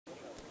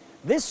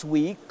This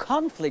week,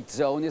 conflict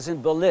zone is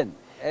in Berlin,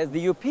 as the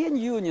European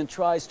Union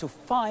tries to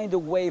find a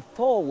way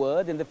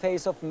forward in the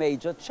face of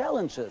major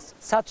challenges,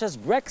 such as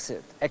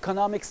Brexit,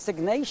 economic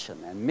stagnation,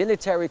 and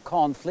military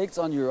conflicts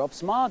on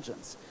Europe's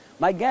margins.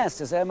 My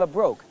guest is Elmar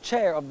Brok,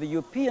 chair of the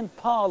European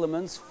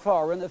Parliament's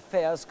Foreign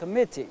Affairs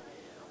Committee.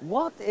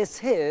 What is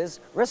his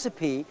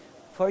recipe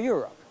for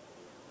Europe?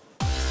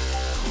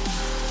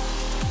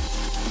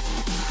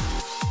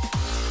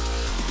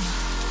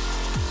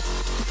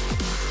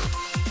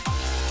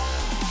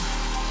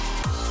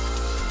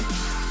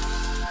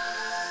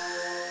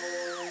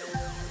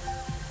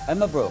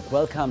 Elmar Brok,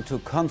 welcome to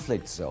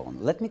Conflict Zone.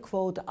 Let me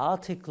quote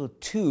Article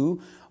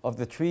 2 of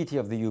the Treaty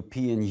of the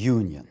European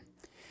Union.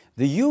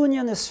 The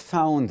Union is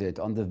founded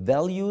on the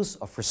values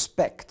of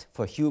respect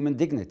for human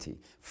dignity,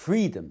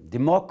 freedom,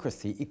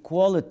 democracy,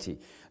 equality,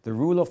 the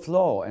rule of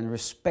law, and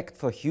respect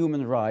for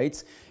human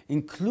rights,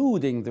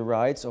 including the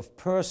rights of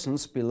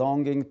persons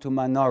belonging to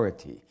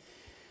minority.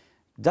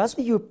 Does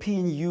the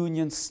European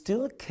Union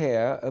still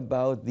care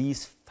about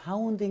these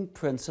founding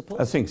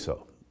principles? I think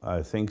so.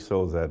 I think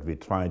so that we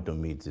try to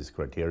meet this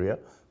criteria.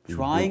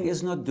 Trying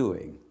is not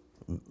doing.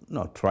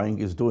 No, trying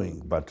is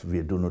doing, but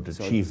we do not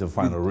achieve the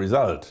final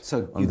result.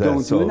 So you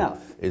don't do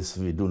enough?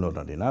 We do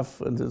not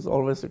enough, and there's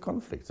always a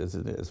conflict,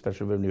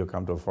 especially when you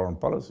come to foreign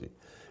policy.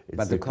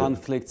 But the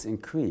conflicts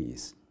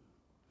increase.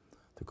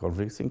 The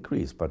conflicts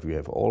increase, but we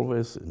have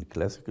always, in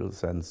classical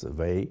sense, a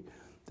way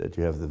that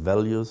you have the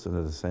values and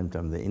at the same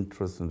time the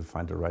interests, and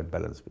find the right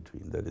balance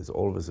between. That is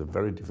always a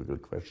very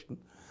difficult question.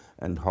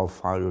 And how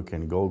far you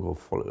can go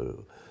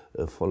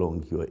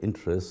following your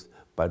interests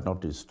by not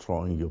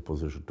destroying your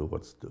position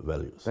towards the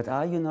values. But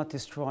are you not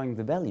destroying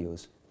the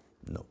values?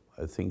 No,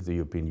 I think the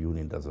European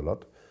Union does a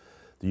lot.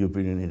 The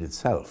European Union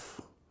itself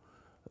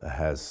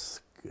has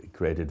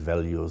created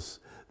values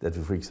that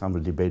we, for example,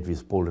 debate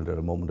with Poland at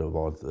the moment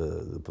about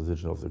the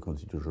position of the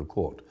Constitutional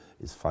Court.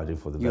 Is fighting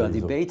for the values. You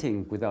are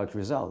debating without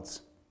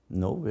results.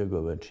 No,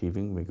 we're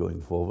achieving, we're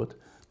going forward.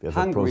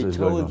 Hungary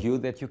told you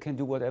that you can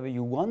do whatever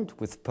you want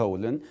with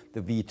Poland, the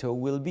veto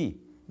will be.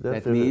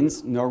 That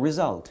means no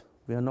result.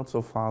 We are not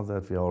so far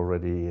that we are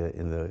already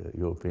in the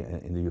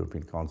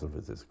European Council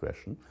with this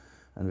question,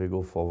 and we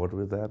go forward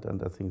with that,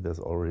 and I think there's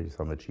already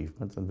some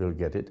achievements, and we'll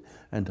get it.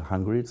 And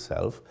Hungary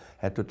itself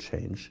had to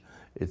change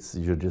its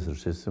judicial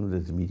system,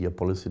 its media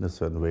policy in a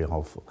certain way,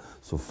 how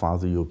so far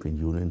the European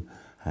Union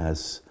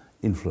has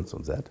influence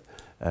on that.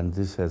 And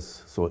this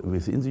has, so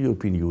within the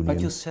European Union...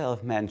 But you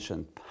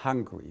self-mentioned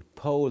Hungary,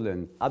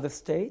 Poland, other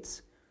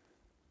states,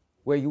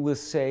 where you will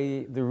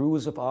say the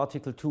rules of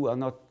Article 2 are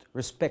not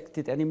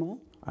respected anymore?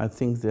 I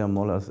think they are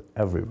more or less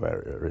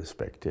everywhere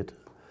respected,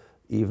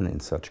 even in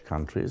such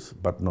countries,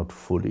 but not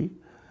fully.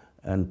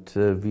 And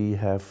we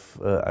have,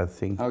 I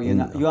think... Oh,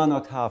 you are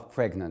not half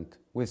pregnant.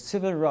 With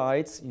civil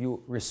rights,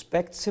 you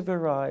respect civil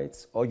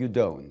rights or you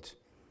don't?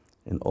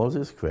 In all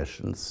these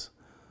questions,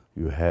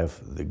 you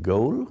have the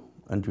goal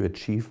and you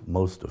achieve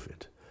most of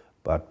it.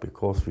 But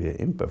because we are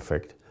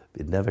imperfect,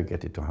 we never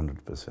get it to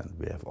 100%.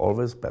 We have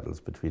always battles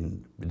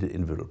between the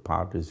individual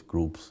parties,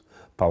 groups,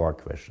 power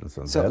questions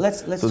and so that. Let's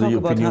so talk the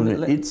about European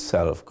Union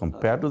itself,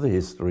 compared to the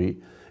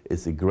history,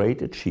 is a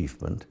great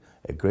achievement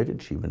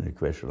in the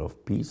question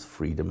of peace,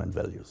 freedom and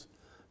values,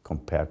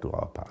 compared to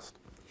our past.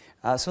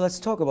 So let's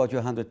talk about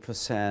your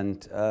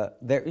 100%.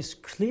 There is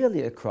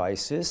clearly a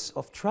crisis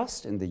of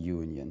trust in the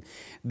Union.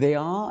 There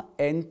are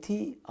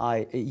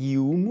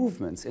anti-EU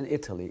movements in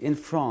Italy, in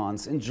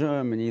France, in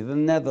Germany, the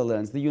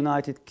Netherlands, the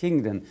United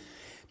Kingdom.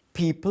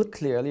 People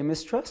clearly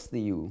mistrust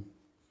the EU.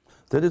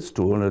 That is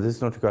true, and it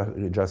is not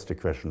just a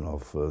question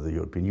of the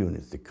European Union,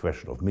 it's the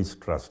question of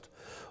mistrust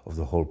of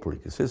the whole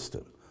political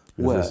system.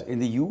 Where, in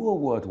the EU or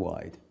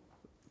worldwide?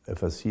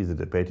 If I see the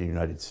debate in the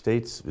United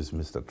States with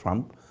Mr.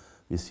 Trump,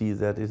 we see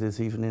that it is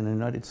even in the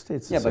United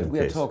States. Yeah, but we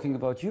are talking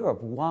about Europe.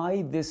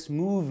 Why this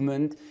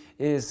movement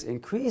is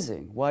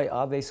increasing? Why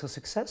are they so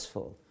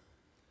successful?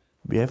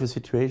 We have a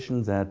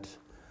situation that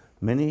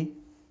many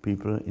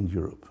people in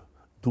Europe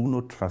do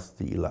not trust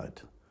the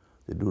elite.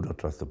 They do not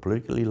trust the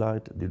political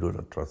elite, they do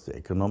not trust the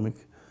economic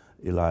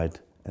elite,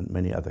 and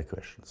many other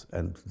questions.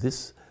 And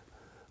this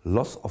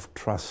loss of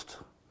trust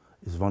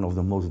is one of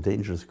the most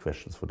dangerous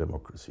questions for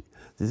democracy.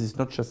 This is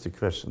not just a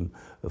question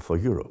for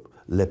Europe.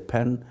 Le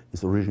Pen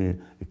is originally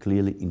a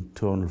clearly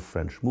internal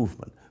French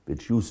movement,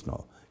 which used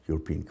now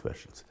European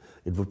questions.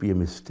 It would be a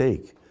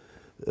mistake,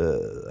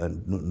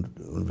 and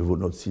we would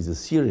not see the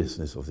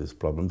seriousness of these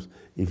problems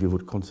if we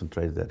would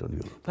concentrate that on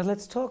Europe. But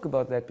let's talk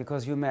about that,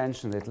 because you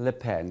mentioned it, Le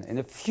Pen. In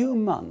a few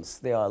months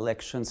there are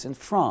elections in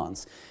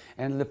France,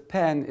 and Le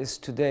Pen is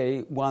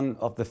today one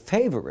of the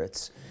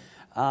favorites.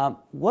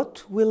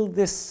 What will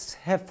this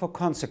have for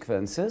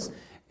consequences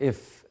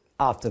if,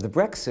 after the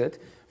Brexit,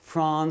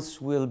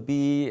 France will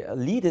be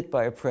led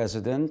by a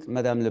president,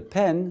 Madame Le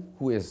Pen,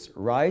 who is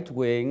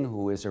right-wing,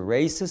 who is a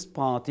racist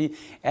party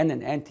and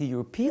an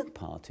anti-European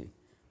party?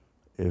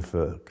 If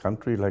a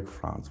country like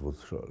France would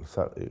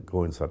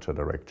go in such a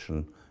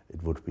direction,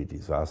 it would be a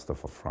disaster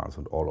for France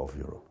and all of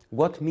Europe.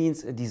 What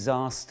means a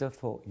disaster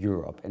for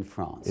Europe and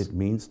France? It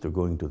means to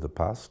going to the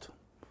past,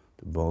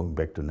 to going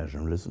back to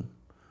nationalism.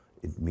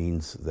 It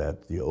means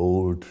that the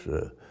old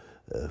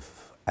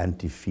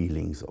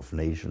anti-feelings of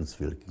nations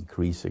will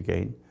increase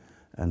again,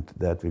 and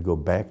that we go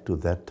back to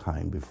that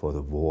time before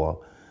the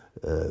war,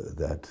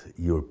 that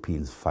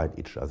Europeans fight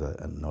each other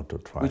and not to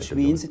try. Which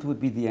means it would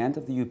be the end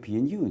of the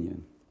European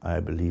Union. I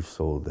believe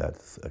so, that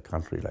a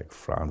country like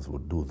France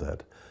would do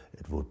that.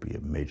 It would be a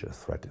major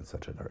threat in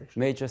such a direction.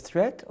 Major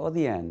threat or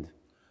the end?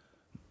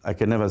 I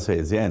can never say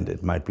it's the end.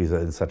 It might be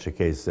that in such a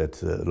case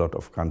that a lot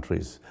of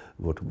countries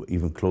would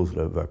even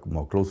work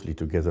more closely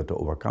together to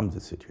overcome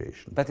this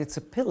situation. But it's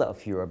a pillar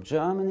of Europe.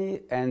 Germany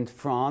and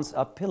France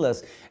are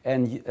pillars,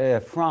 and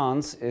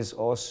France is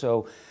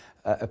also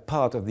a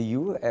part of the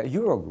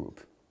Eurogroup.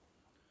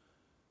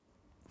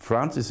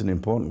 France is an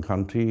important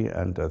country,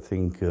 and I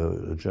think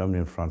Germany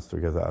and France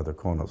together are the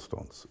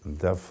cornerstones. And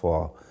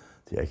therefore,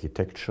 the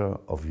architecture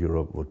of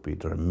Europe would be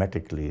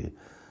dramatically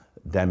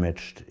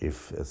damaged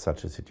if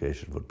such a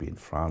situation would be in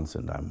France.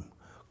 And I'm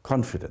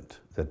confident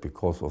that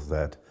because of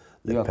that,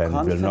 Le Pen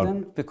will not... You're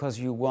confident because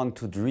you want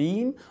to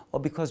dream, or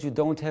because you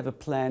don't have a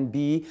plan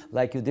B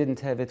like you didn't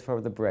have it for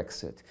the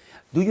Brexit?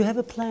 Do you have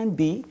a plan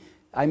B?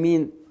 I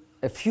mean,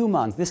 a few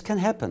months, this can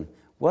happen.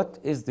 What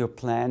is your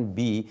plan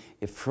B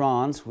if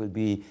France will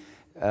be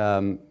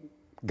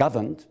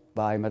governed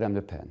by Madame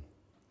Le Pen?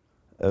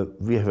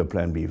 We have a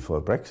plan B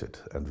for Brexit,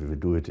 and we will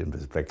do it in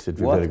this Brexit.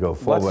 We will go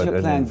forward. What's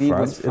your plan B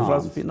with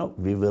France?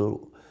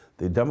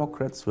 The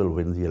Democrats will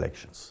win the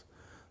elections.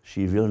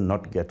 She will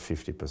not get 50% to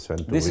win the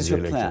election. This is your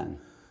plan?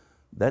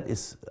 That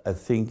is, I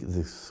think,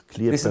 this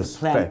clear perspective. This is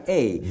plan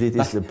A.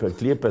 This is a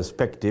clear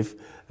perspective,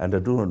 and I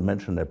do not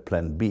mention a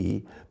plan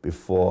B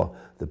before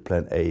the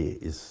plan A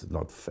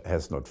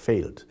has not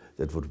failed.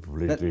 That would be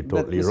politically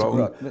totally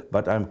wrong.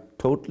 But I'm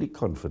totally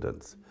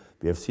confident.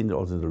 We have seen it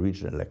also in the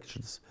regional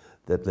elections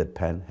that Le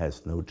Pen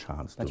has no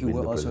chance to win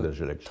the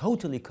presidential election. But you were also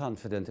totally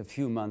confident a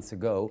few months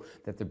ago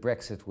that the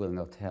Brexit will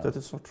not help. That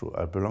is not true.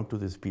 I belong to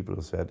these people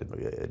who said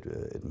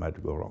it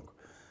might go wrong.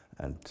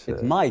 And,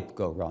 it might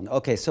go wrong.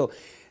 Okay, so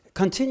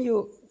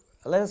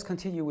let us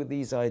continue with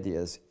these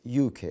ideas.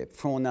 UKIP,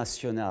 Front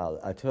National,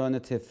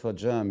 Alternative for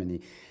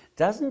Germany.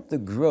 Doesn't the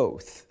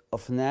growth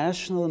of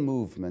national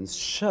movements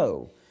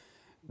show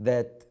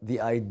that the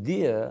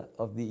idea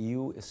of the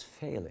EU is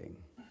failing?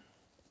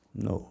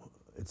 No,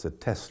 it's a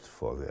test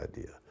for the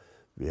idea.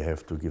 We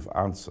have to give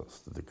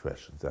answers to the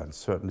questions. The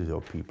uncertainty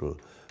of people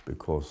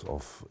because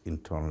of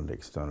internal and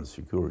external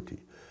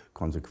security,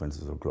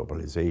 consequences of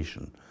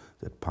globalization,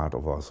 that part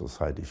of our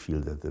society feel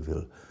that they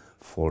will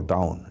fall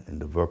down in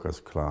the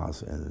workers'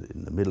 class and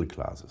in the middle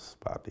classes,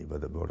 partly, where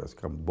the voters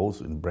come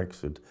both in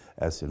Brexit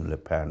as in Le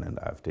Pen and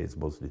AfD. It's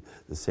mostly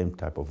the same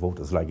type of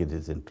voters like it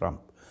is in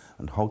Trump.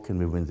 And how can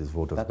we win these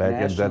voters back?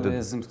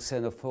 Nationalism,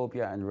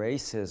 xenophobia and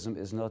racism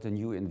is not a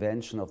new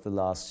invention of the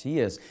last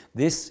years.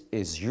 This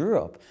is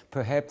Europe.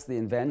 Perhaps the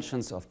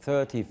inventions of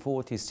 30,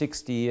 40,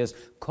 60 years,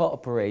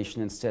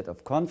 cooperation instead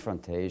of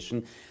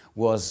confrontation,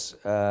 was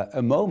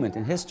a moment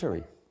in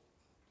history.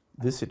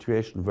 This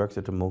situation works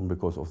at the moment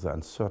because of the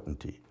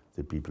uncertainty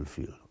that people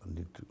feel.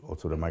 And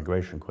also the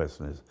migration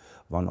question is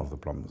one of the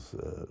problems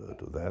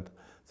to that.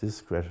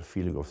 This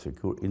feeling of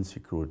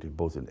insecurity,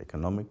 both in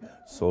economic,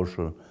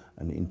 social,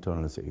 and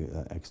internal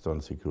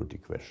external security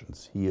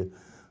questions. Here,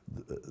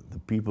 the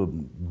people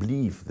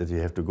believe that they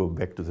have to go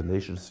back to the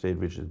nation state,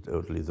 which is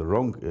totally the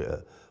wrong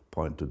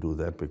point to do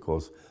that,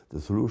 because the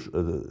solution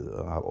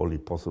are only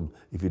possible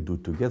if we do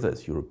it together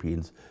as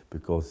Europeans,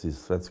 because these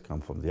threats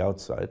come from the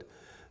outside.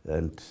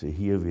 And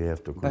here we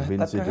have to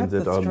convince it. But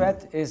the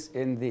threat is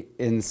in the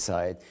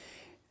inside.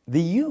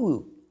 The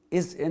EU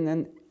is in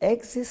an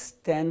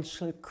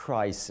existential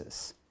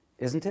crisis,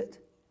 isn't it?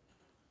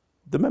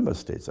 The member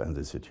states are in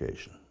this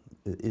situation.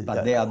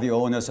 But they are the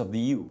owners of the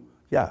EU.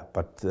 Yeah,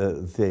 but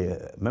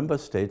the member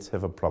states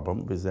have a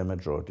problem with their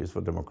majorities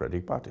for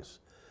democratic parties.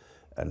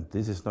 And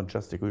this is not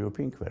just a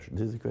European question.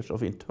 This is a question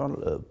of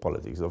internal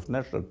politics, of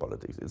national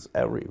politics. It's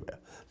everywhere.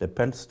 Le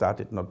Pen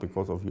started not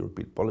because of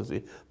European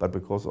policy, but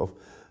because of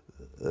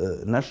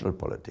national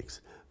politics.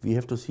 We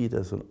have to see it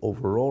as an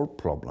overall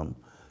problem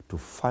to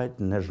fight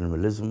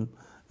nationalism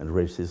and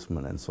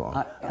racism and so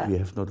on. We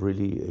have not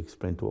really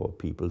explained to our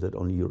people that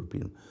only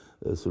European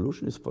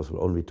solution is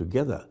possible. Only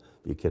together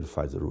we can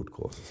fight the root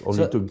causes.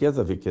 Only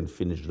together we can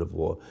finish the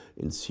war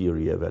in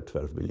Syria, where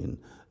 12 million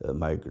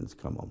migrants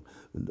come on.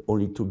 And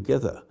only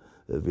together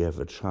we have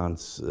a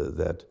chance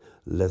that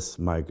less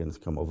migrants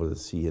come over the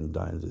sea and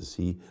die in the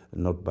sea,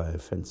 and not by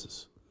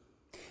offenses.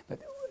 But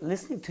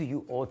listening to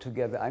you all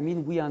together, I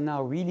mean, we are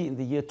now really in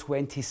the year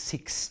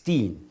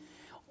 2016.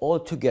 All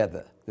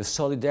together, the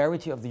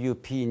solidarity of the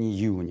European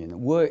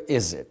Union, where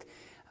is it?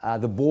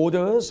 The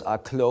borders are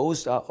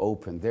closed, are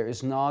open. There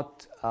is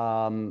not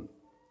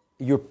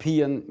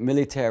European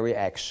military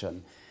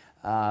action.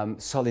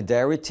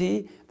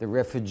 Solidarity, the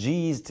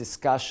refugees'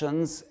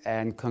 discussions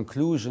and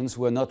conclusions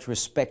were not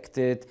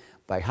respected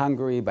by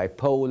Hungary, by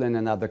Poland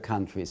and other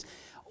countries.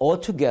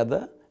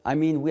 Altogether, I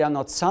mean, we are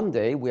not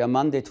Sunday, we are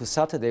Monday to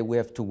Saturday, we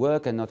have to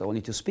work and not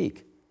only to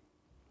speak.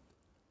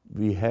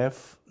 We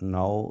have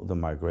now the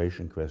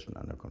migration question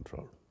under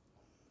control.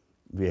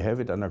 We have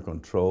it under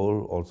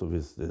control also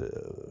with the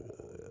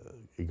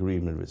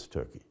agreement with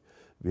Turkey.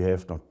 We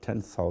have not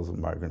 10,000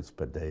 migrants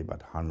per day,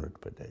 but 100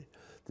 per day.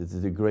 This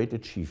is a great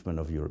achievement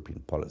of European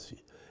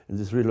policy. In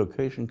this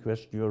relocation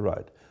question, you're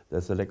right,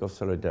 there's a lack of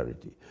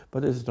solidarity.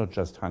 But this is not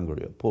just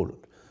Hungary or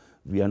Poland.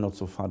 We are not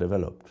so far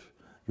developed.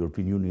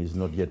 European Union is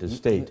not yet a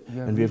state.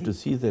 And we have to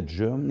see that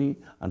Germany,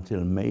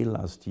 until May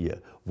last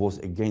year, was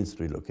against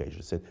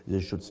relocation, said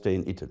they should stay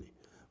in Italy.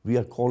 We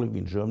are calling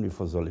in Germany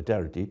for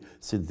solidarity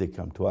since they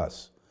come to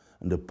us.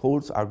 And the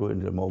Poles are going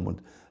at the moment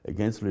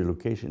against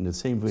relocation in the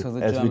same way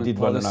as we did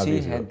 1.5 years ago. So the German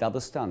policy had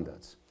double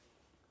standards?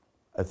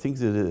 I think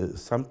that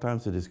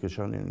sometimes the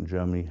discussion in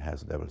Germany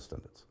has double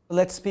standards.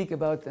 Let's speak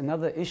about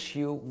another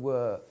issue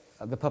where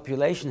the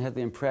population had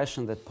the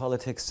impression that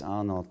politics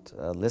are not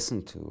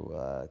listened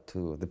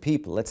to the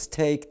people. Let's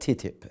take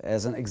TTIP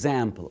as an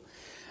example.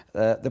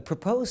 The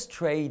proposed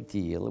trade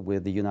deal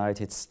with the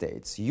United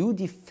States, you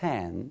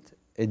defend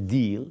a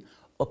deal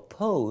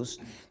opposed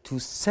to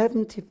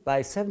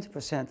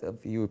 70%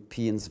 of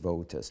Europeans'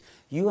 voters.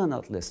 You are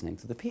not listening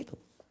to the people.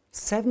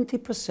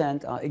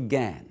 70% are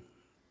again.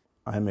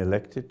 I'm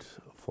elected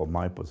for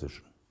my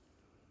position,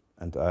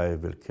 and I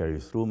will carry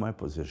through my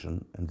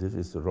position, and this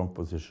is the wrong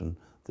position.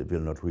 They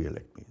will not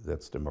re-elect me.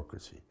 That's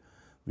democracy.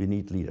 We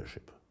need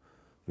leadership.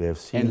 We have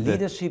seen and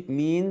leadership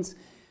means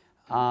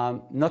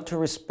not to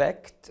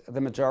respect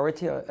the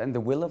majority and the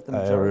will of the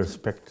majority? I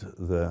respect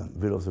the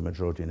will of the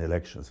majority in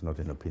elections, not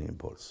in opinion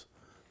polls.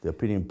 The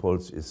opinion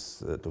polls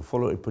is, to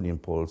follow opinion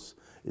polls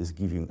is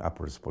giving up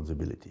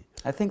responsibility.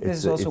 I think this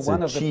is also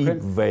one of the... It's a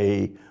cheap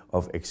way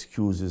of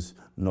excuses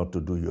not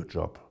to do your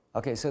job.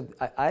 Okay, so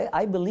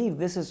I believe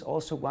this is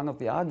also one of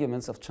the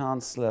arguments of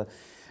Chancellor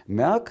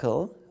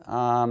Merkel.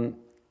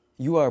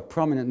 You are a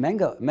prominent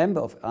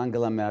member of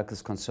Angela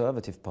Merkel's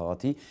Conservative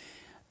Party.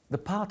 The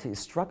party is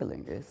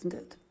struggling, isn't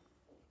it?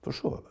 For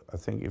sure. I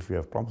think if you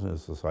have problems in a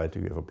society,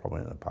 you have a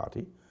problem in a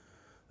party.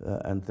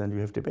 And then you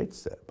have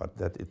debates there. But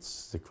that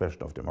it's the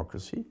question of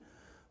democracy.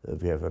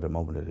 We have at the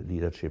moment a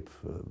leadership,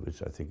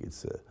 which I think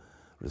is a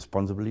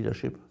responsible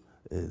leadership.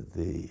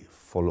 They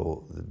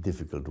follow the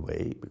difficult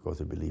way because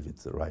they believe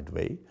it's the right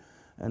way.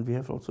 And we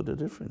have also to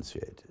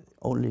differentiate.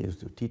 Only is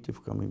the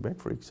TTIP coming back,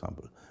 for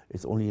example.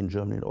 It's only in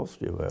Germany and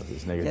Austria where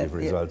there's negative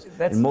results.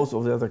 In most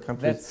of the other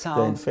countries,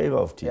 they're in favor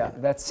of TTIP. Yeah,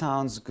 that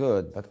sounds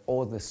good, but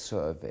all the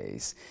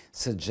surveys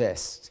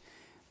suggest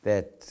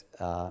that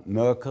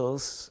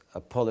Merkel's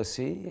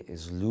policy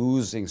is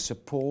losing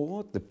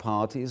support, the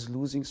party is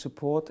losing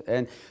support,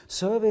 and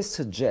surveys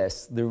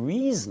suggest the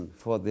reason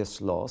for this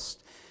loss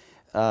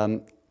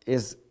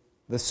is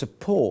the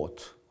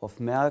support of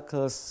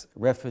Merkel's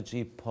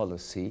refugee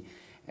policy,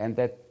 and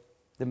that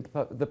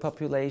the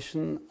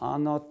population are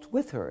not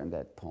with her in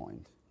that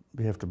point.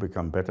 We have to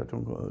become better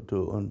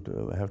and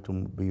have to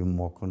be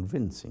more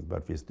convincing.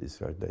 But with this,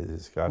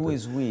 who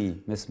is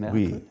we, Ms. Merkel?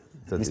 We.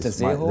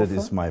 That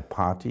is my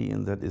party,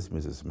 and that is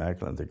Mrs.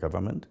 Merkel and the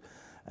government.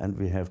 And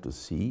we have to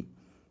see,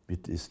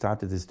 we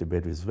started this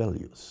debate with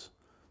values.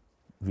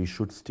 We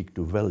should stick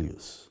to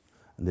values.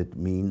 And that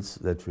means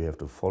that we have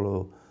to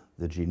follow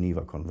the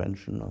Geneva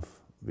Convention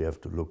we have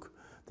to look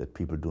that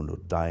people do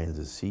not die in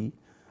the sea,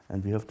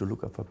 and we have to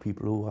look up for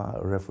people who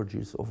are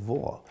refugees of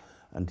war.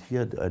 And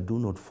here I do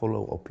not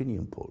follow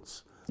opinion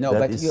polls. No,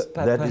 that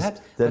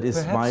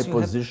is my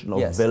position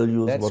of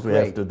values, what we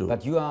have to do.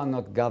 But you are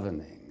not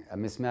governing.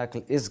 Ms.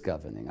 Merkel is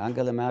governing.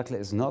 Angela Merkel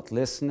is not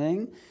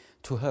listening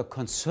to her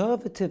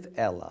conservative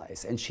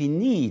allies, and she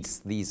needs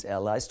these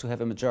allies to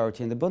have a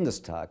majority in the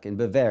Bundestag in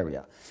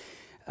Bavaria.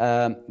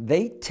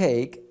 They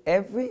take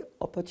every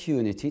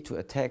opportunity to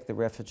attack the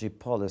refugee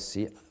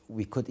policy.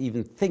 We could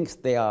even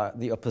think they are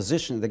the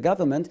opposition in the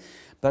government,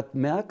 but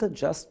Merkel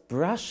just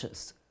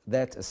brushes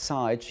that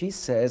aside. She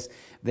says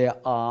there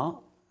are,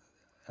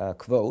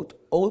 quote,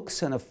 old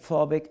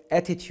xenophobic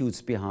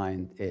attitudes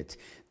behind it.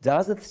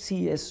 Does the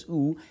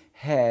CSU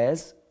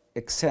has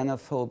a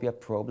xenophobia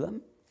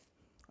problem?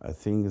 I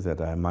think that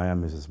I admire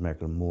Mrs.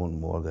 Merkel more and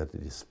more that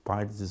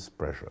despite this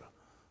pressure,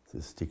 she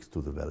sticks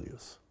to the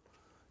values,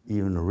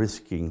 even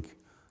risking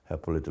her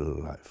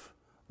political life.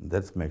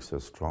 That makes her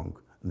strong,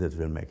 and that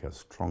will make her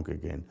strong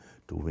again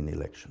to win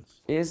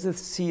elections. Is the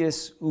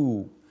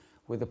CSU,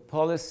 with a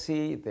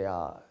policy they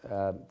are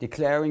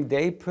declaring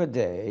day per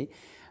day,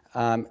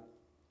 a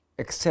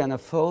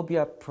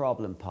xenophobia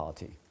problem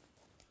party?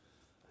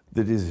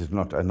 This is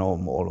not, I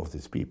know all of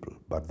these people,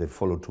 but they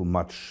follow too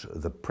much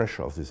the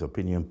pressure of these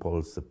opinion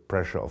polls, the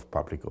pressure of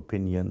public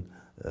opinion,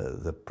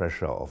 the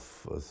pressure of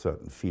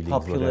certain feelings.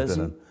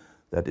 Populism?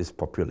 That is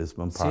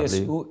populism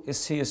partly. Is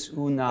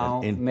CSU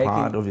now in making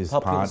part of his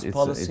populist part,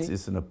 policy?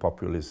 it's in a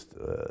populist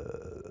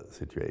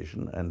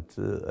situation, and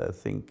I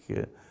think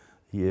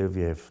here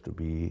we have to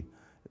be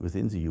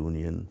within the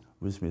union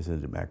with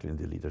Mrs. Merkel in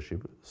the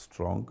leadership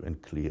strong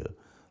and clear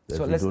that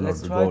so we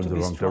let's do not try go in to the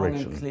be wrong strong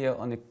direction. and clear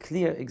on a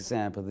clear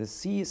example. The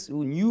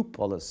CSU new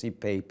policy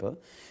paper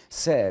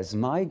says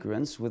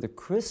migrants with a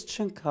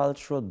Christian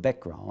cultural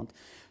background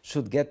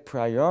should get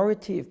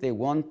priority if they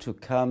want to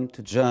come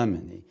to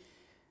Germany.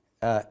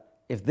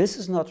 If this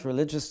is not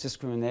religious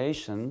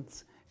discrimination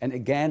and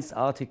against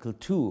Article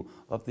 2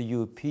 of the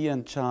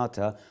European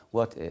Charter,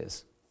 what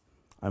is?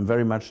 I'm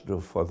very much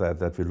for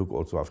that we look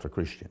also after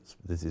Christians.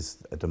 This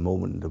is at the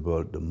moment in the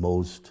world the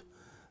most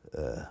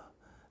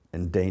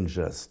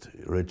endangered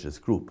religious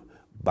group.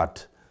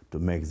 But to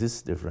make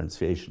this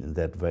differentiation in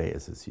that way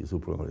as a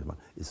CSU program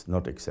is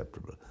not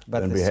acceptable.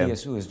 But the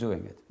CSU is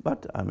doing it.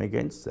 But I'm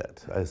against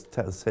that. I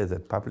say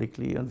that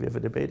publicly and we have a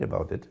debate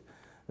about it.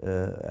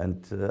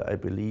 I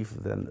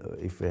believe then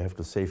if we have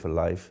to save a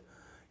life,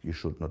 you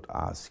should not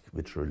ask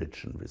which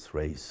religion, which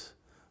race,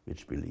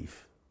 which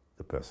belief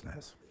the person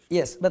has.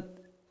 Yes, but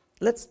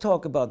let's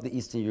talk about the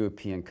Eastern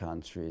European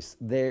countries.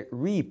 They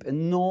reap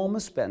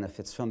enormous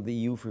benefits from the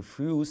EU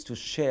refuse to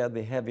share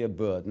the heavier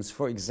burdens.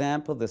 For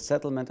example, the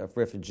settlement of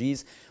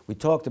refugees we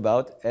talked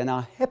about, and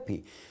are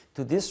happy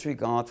to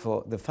disregard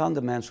for the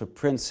fundamental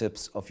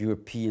principles of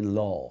European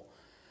law.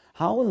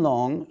 How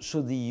long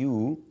should the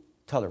EU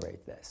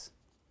tolerate this?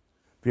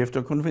 We have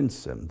to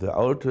convince them. The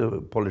old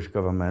Polish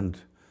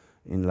government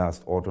in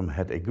last autumn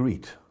had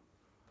agreed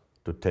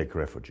to take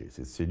refugees.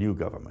 It's the new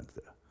government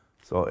there.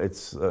 So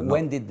it's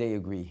when did they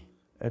agree?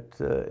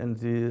 In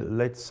the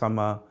late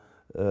summer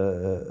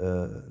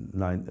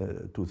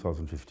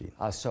 2015.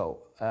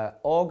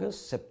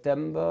 August,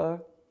 September,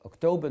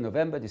 October,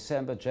 November,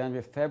 December,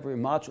 January, February,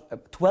 March,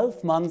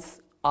 12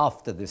 months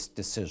after this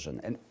decision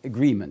and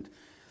agreement.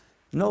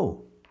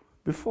 No,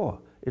 before.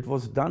 It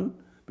was done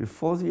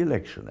before the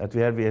election.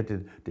 We had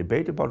a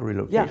debate about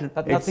relocation. Yeah,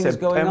 but nothing is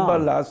going September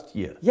on. last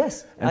year.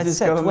 Yes, and this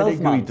government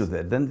agreed to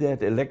that. Then they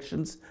had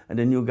elections and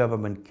a new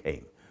government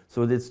came.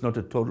 So it's not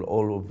a total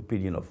all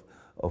opinion of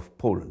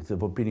Poland. It's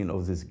an opinion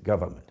of this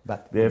government.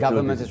 But the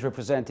government is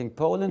representing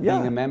Poland,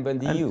 being a member in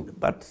the EU.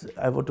 But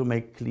I want to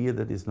make clear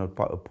that it's not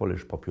a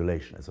Polish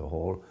population as a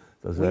whole.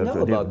 So we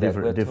know about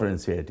that.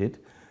 Differentiate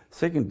it.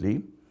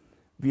 Secondly,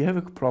 we have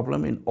a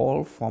problem in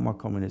all former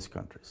communist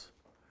countries,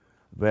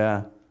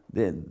 where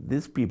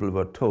these people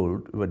were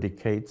told over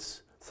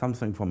decades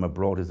something from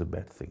abroad is a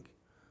bad thing,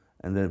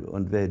 and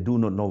they do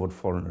not know what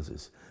foreigners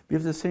is. We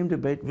have the same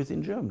debate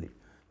within Germany.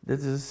 That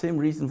is the same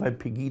reason why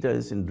Pegida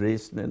is in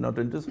Dresden and not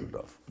in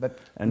Düsseldorf.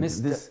 And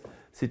this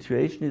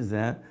situation is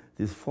that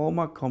these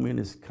former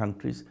communist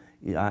countries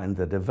are in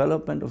the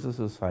development of the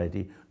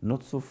society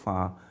not so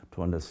far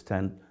to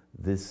understand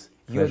this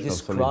question of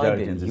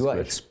solidarity and this you are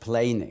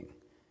explaining,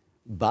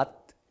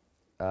 but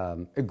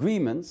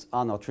agreements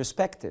are not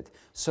respected.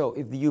 So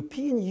if the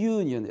European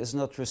Union is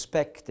not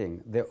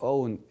respecting their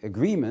own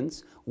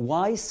agreements,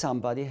 why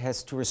somebody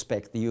has to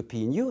respect the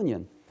European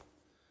Union?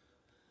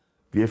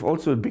 We have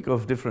also a big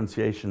of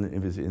differentiation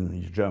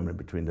in Germany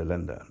between the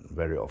Länder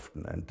very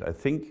often. And I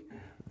think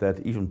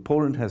that even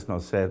Poland has now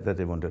said that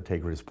they want to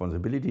take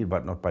responsibility,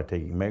 but not by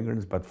taking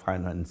migrants, but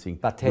financing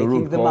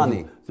the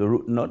money.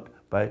 Not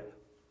by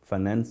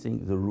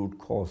financing the root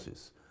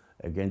causes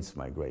against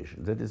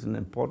migration. That is an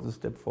important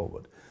step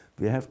forward.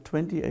 We have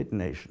 28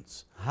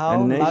 nations. How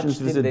and much nations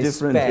did with a they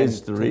different spend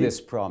history. to this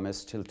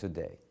promise till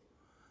today?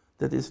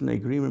 That is an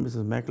agreement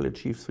Mrs. Merkel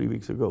achieved 3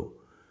 weeks ago.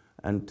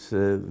 And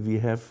we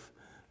have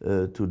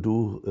to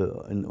do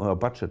in our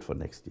budget for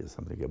next year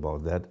something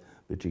about that,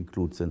 which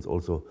includes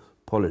also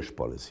Polish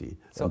policy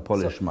and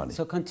Polish money.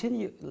 So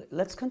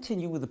let's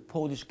continue with the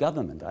Polish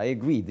government. I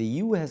agree. The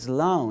EU has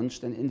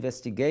launched an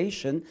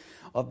investigation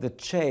of the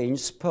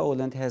change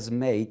Poland has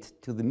made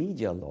to the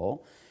media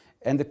law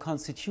and the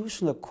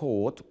Constitutional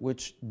Court,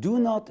 which do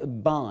not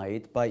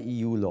abide by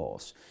EU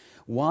laws.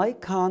 Why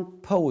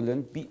can't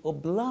Poland be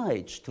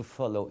obliged to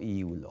follow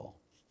EU law?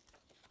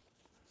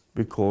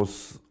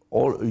 Because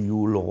all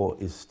EU law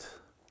is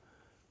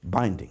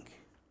binding,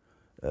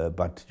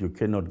 but you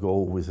cannot go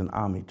with an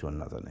army to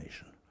another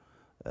nation.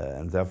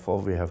 And therefore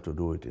we have to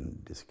do it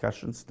in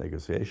discussions,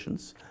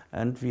 negotiations,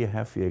 and we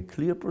have here a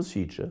clear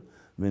procedure.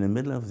 We're in the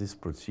middle of this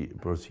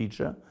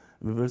procedure.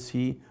 We will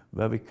see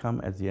where we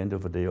come at the end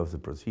of the day of the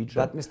procedure.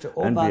 But Mr.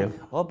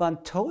 Orban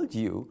told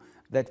you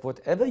that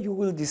whatever you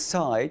will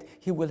decide,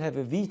 he will have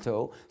a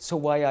veto. So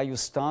why are you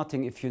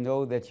starting if you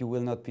know that you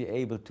will not be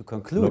able to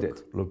conclude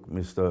it? Look,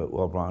 Mr.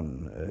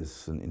 Orban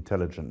is an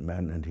intelligent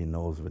man and he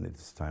knows when it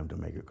is time to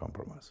make a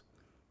compromise.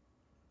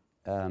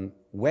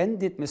 When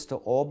did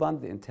Mr. Orban,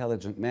 the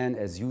intelligent man,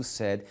 as you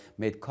said,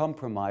 made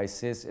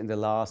compromises in the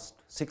last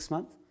 6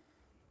 months?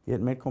 He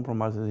had made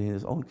compromises in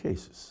his own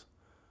cases,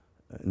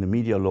 in the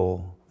media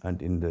law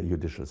and in the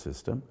judicial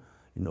system,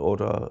 in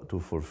order to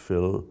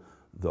fulfill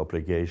the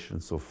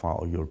obligations so far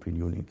the European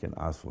Union can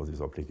ask for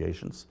these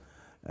obligations.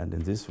 And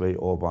in this way,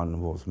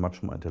 Orban was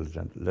much more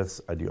intelligent,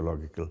 less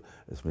ideological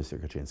as Mr.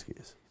 Kaczynski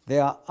is.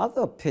 There are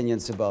other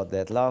opinions about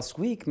that. Last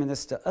week,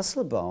 Minister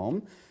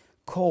Asselbaum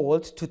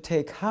called to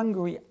take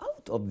Hungary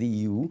out of the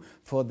EU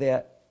for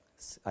their,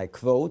 I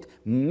quote,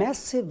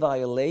 massive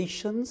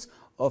violations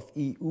of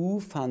EU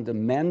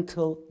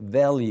fundamental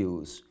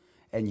values.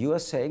 And you are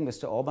saying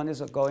Mr. Orban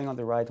is going on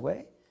the right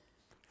way?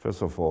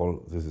 First of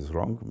all, this is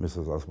wrong.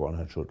 Mrs.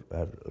 Osborne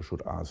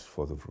should ask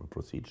for the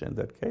procedure in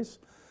that case.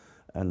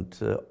 And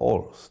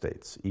all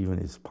states, even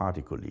his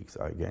party colleagues,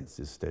 are against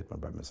this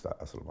statement by Mr.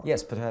 Asselborn.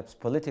 Yes, perhaps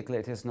politically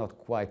it is not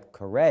quite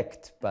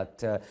correct,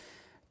 but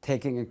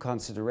taking in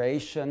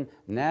consideration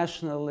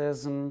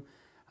nationalism,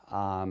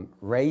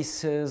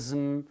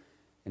 racism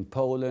in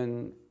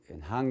Poland, in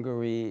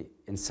Hungary,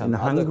 in some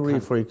other countries. In Hungary,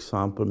 for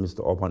example,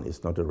 Mr. Orban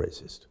is not a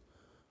racist.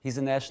 He's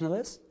a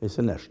nationalist? He's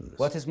a nationalist.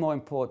 What is more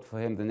important for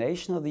him, the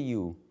nation or the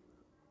EU?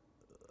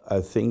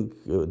 I think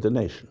the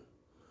nation.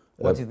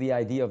 What is the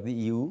idea of the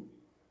EU?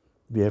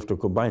 We have to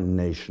combine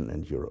nation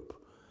and Europe.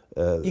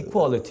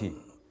 Equality.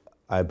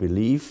 I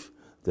believe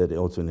that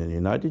also in a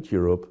united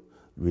Europe,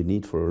 we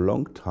need for a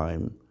long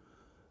time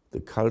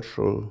the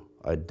cultural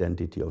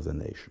identity of the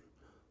nation.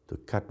 To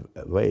cut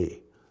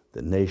away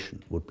the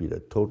nation would be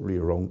the totally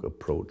wrong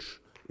approach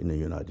in a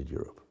united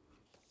Europe.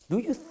 Do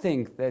you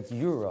think that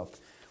Europe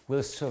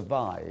will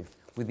survive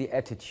with the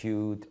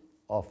attitude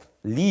of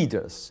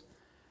leaders,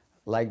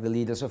 like the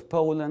leaders of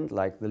Poland,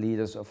 like the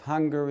leaders of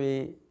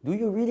Hungary? Do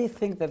you really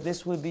think that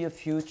this will be a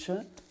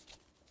future?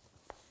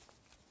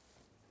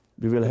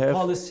 We will have,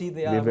 policy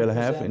they are we will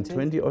have in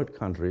representing? 20 odd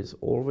countries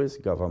always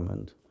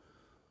government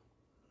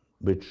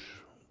which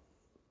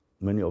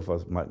many of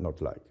us might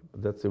not like.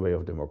 But that's the way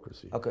of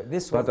democracy. Okay,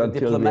 this But was,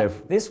 until we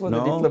have, this was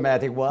a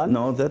diplomatic one.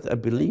 No, that I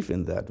believe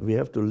in that. We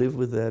have to live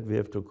with that. We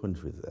have to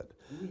continue with that.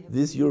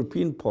 This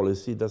European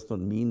policy does not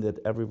mean that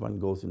everyone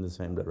goes in the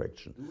same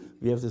direction.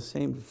 We have the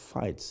same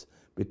fights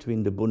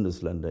between the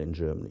Bundesländer in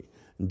Germany,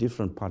 in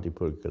different party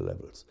political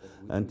levels.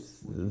 And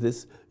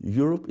this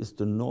Europe is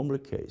the normal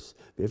case.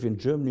 We have in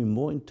Germany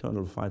more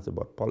internal fights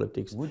about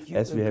politics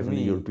as we have in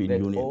the European that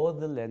Union. All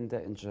the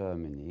Länder in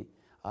Germany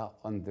are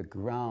on the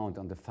ground,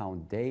 on the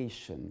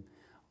foundation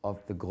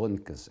of the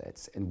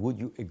Grundgesetz? And would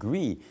you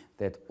agree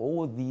that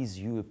all these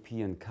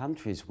European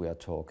countries we are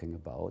talking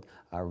about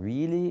are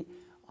really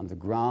on the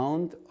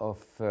ground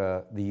of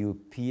the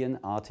European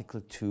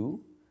Article 2?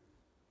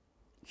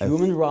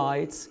 Human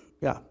rights,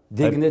 Yeah,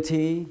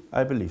 dignity,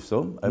 I believe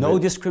so. no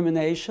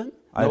discrimination?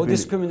 I No believe-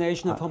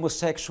 discrimination of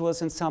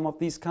homosexuals in some of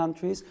these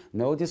countries?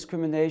 No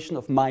discrimination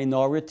of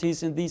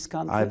minorities in these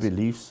countries? I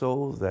believe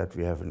so, that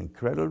we have an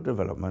incredible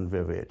development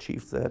where we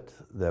achieved that.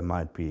 There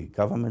might be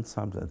government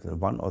sometimes in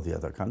one or the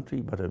other country,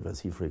 but I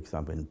see, for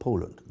example, in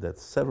Poland, that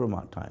several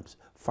times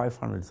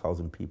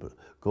 500,000 people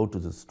go to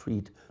the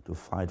street to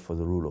fight for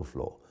the rule of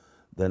law.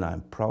 Then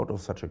I'm proud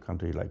of such a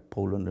country like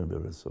Poland, and we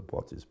will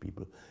support these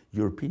people.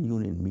 European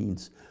Union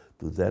means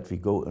to that we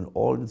go in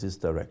all in this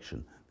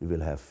direction. We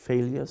will have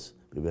failures.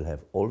 We will have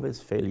always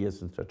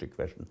failures in such a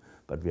question,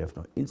 but we have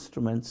no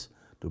instruments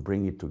to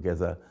bring it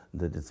together.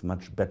 That it's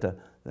much better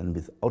than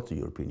without the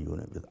European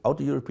Union. Without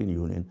the European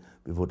Union,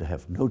 we would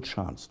have no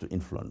chance to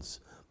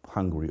influence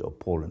Hungary or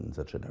Poland in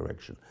such a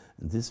direction.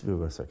 And this we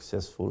were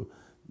successful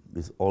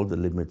with all the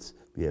limits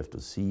we have to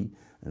see,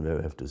 and we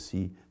have to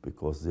see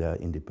because they are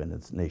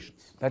independent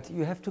nations. But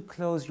you have to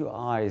close your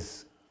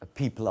eyes,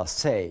 people are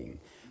saying,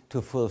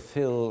 to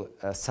fulfill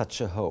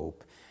such a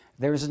hope.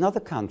 There is another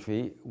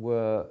country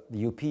where the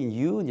European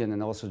Union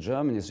and also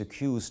Germany is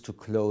accused to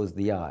close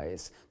the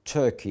eyes,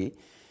 Turkey,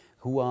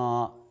 who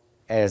are,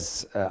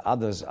 as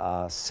others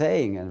are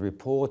saying and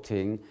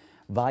reporting,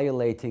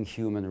 violating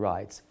human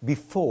rights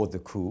before the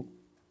coup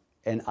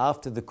and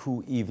after the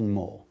coup even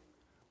more.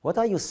 What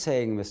are you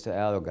saying, Mr.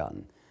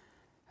 Erdogan,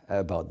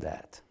 about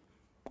that?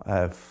 I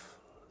have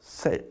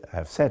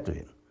said to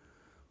him,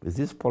 with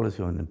this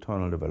policy on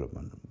internal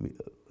development,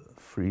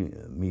 free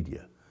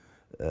media,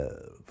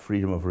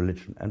 freedom of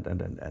religion,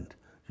 and,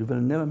 you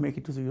will never make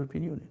it to the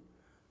European Union.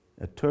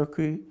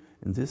 Turkey,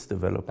 in this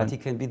development... But he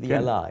can be the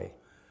ally.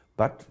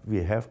 But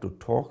we have to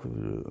talk,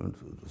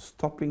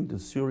 stopping the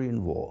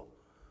Syrian war.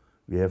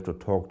 We have to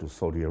talk to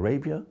Saudi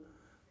Arabia,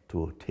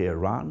 to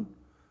Tehran,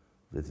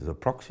 this is a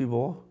proxy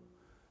war,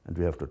 and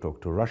we have to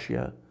talk to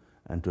Russia,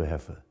 and to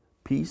have a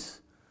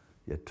peace.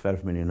 Yet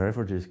 12 million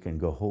refugees can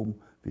go home.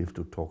 We have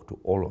to talk to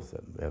all of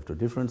them. We have to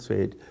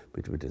differentiate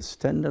between the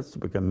standards to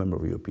become a member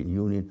of the European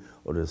Union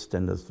or the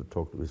standards to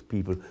talk with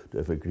people to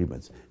have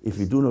agreements. If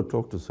we do not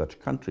talk to such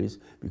countries,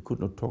 we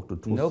could not talk to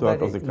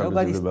two-thirds of the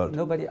countries in the world.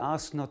 Nobody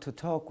asks not to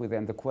talk with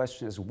them. The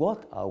question is,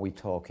 what are we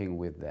talking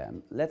with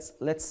them?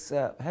 Let's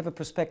have a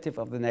perspective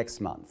of the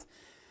next month.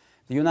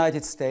 The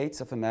United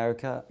States of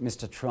America,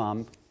 Mr.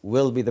 Trump,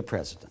 will be the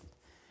president.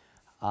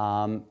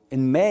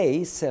 In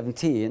May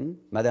 17,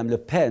 Madame Le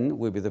Pen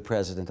will be the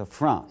president of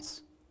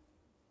France.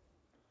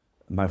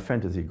 My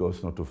fantasy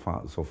goes not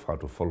so far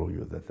to follow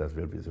you that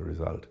will be the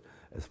result,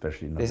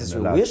 especially not in the last case. This is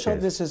your wish or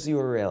this is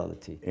your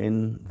reality?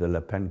 In the Le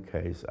Pen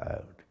case, I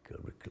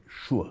am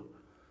sure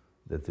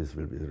that this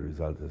will be the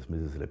result, as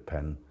Mrs. Le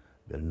Pen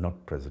will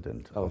not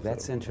president. Oh,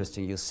 that's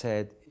interesting. You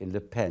said in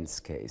Le Pen's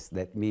case.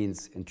 That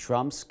means in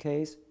Trump's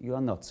case, you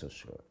are not so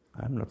sure.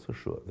 I'm not so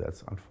sure.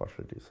 That's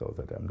unfortunately so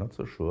that I'm not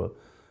so sure.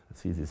 I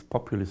see this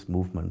populist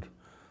movement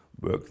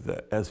work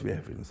there, as we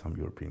have in some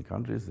European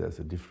countries. There's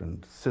a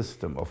different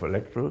system of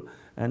electoral,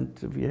 and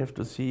we have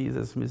to see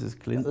this Mrs.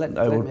 Clinton,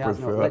 I would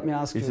prefer,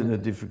 is in a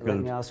difficult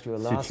situation. Let me ask you a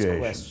last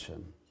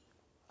question.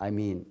 I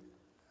mean,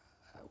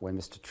 when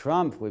Mr.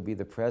 Trump will be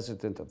the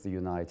President of the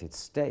United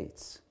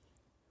States,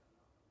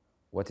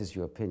 what is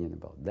your opinion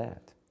about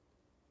that?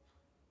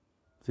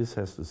 This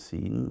has to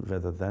see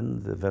whether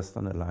then the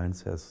Western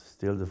alliance has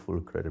still the full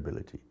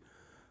credibility,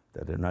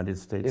 that the United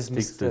States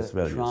sticks to its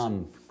values. Is Mr.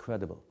 Trump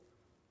credible?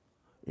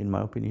 In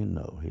my opinion,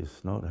 no. He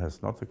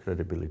has not the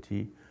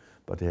credibility,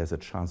 but he has a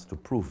chance to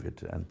prove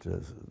it. And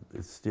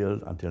it's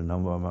still, until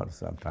November,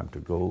 some time to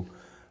go.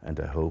 And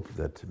I hope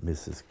that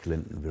Mrs.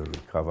 Clinton will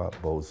recover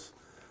both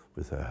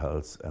with her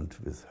health and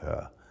with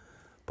her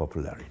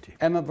popularity.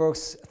 Elmar Brok,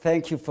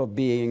 thank you for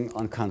being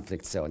on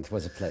Conflict Zone. It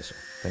was a pleasure.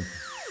 Thank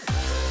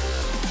you.